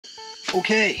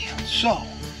Okay, so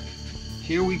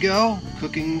here we go,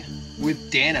 cooking with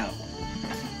Dano.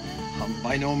 I'm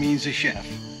by no means a chef,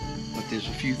 but there's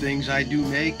a few things I do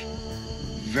make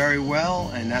very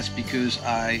well, and that's because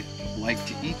I like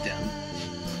to eat them.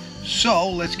 So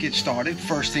let's get started.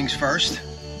 First things first,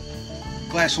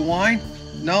 glass of wine.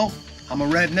 No, I'm a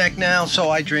redneck now, so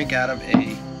I drink out of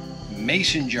a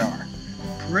mason jar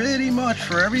pretty much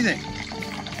for everything.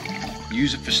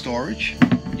 Use it for storage,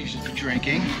 use it for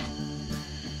drinking.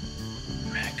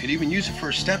 Could even use it for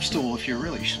a step stool if you're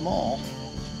really small.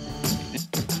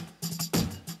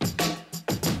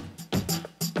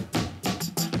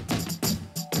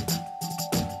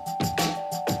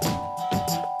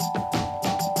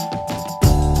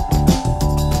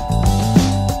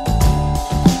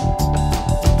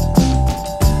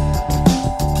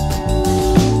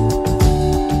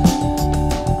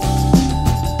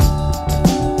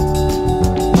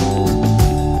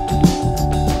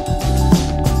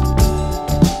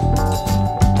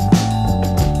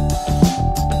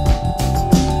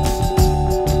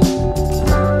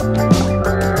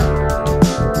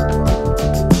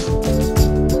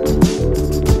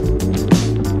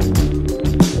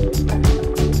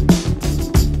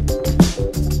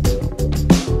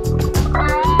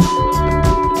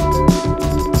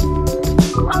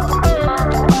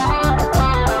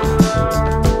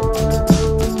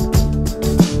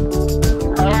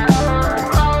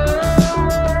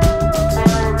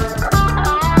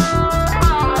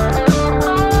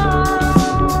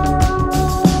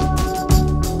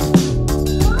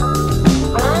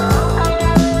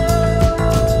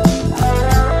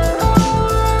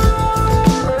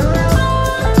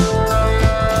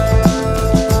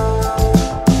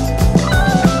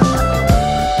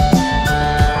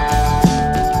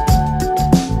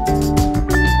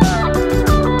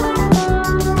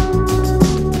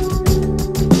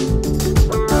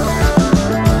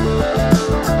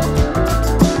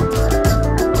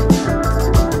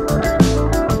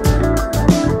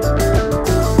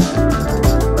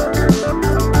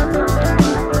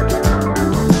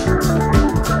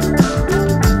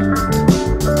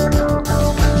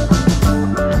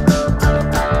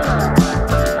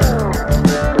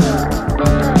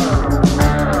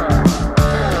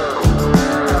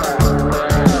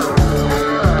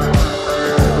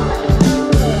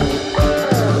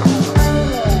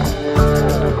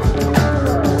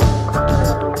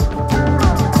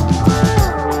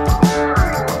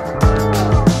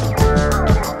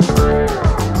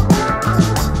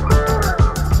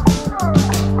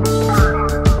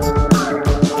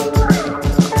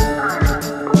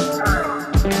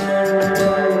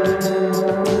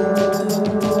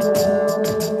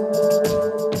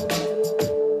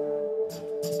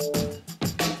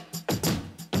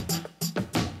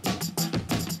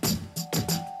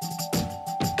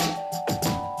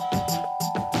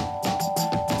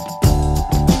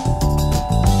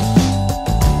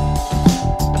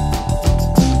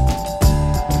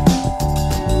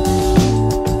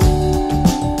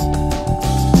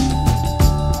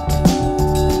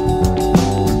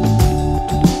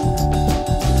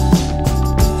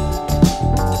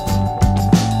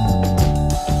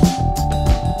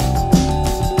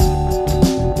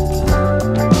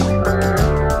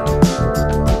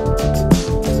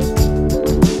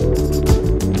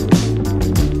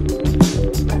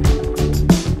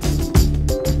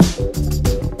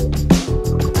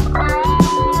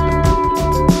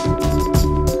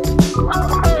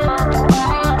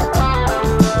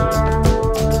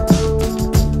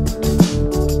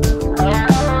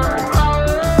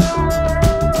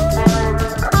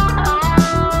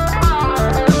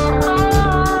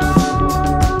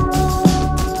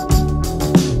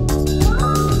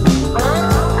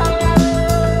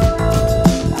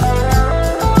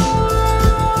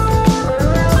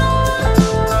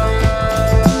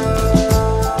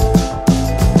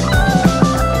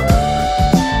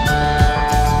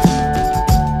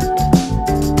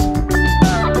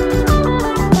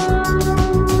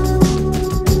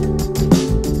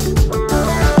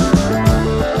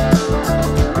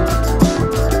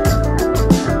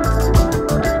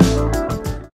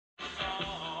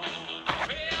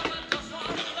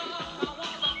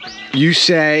 You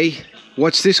say,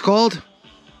 what's this called?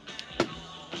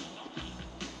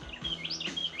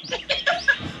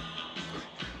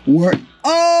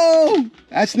 Oh,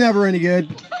 that's never any good.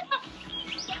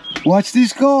 What's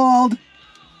this called?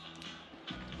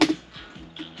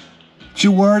 It's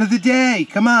your word of the day.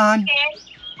 Come on.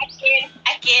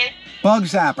 I can. Bug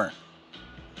zapper.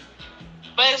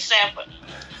 Bug zapper.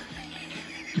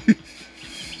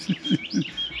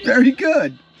 Very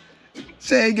good.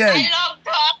 Say again. I love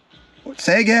dog.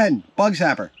 Say again. Bug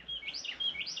zapper.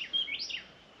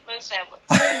 sandwich.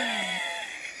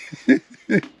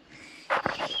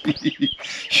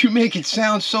 You make it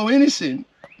sound so innocent.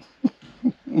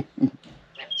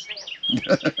 That's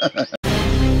it.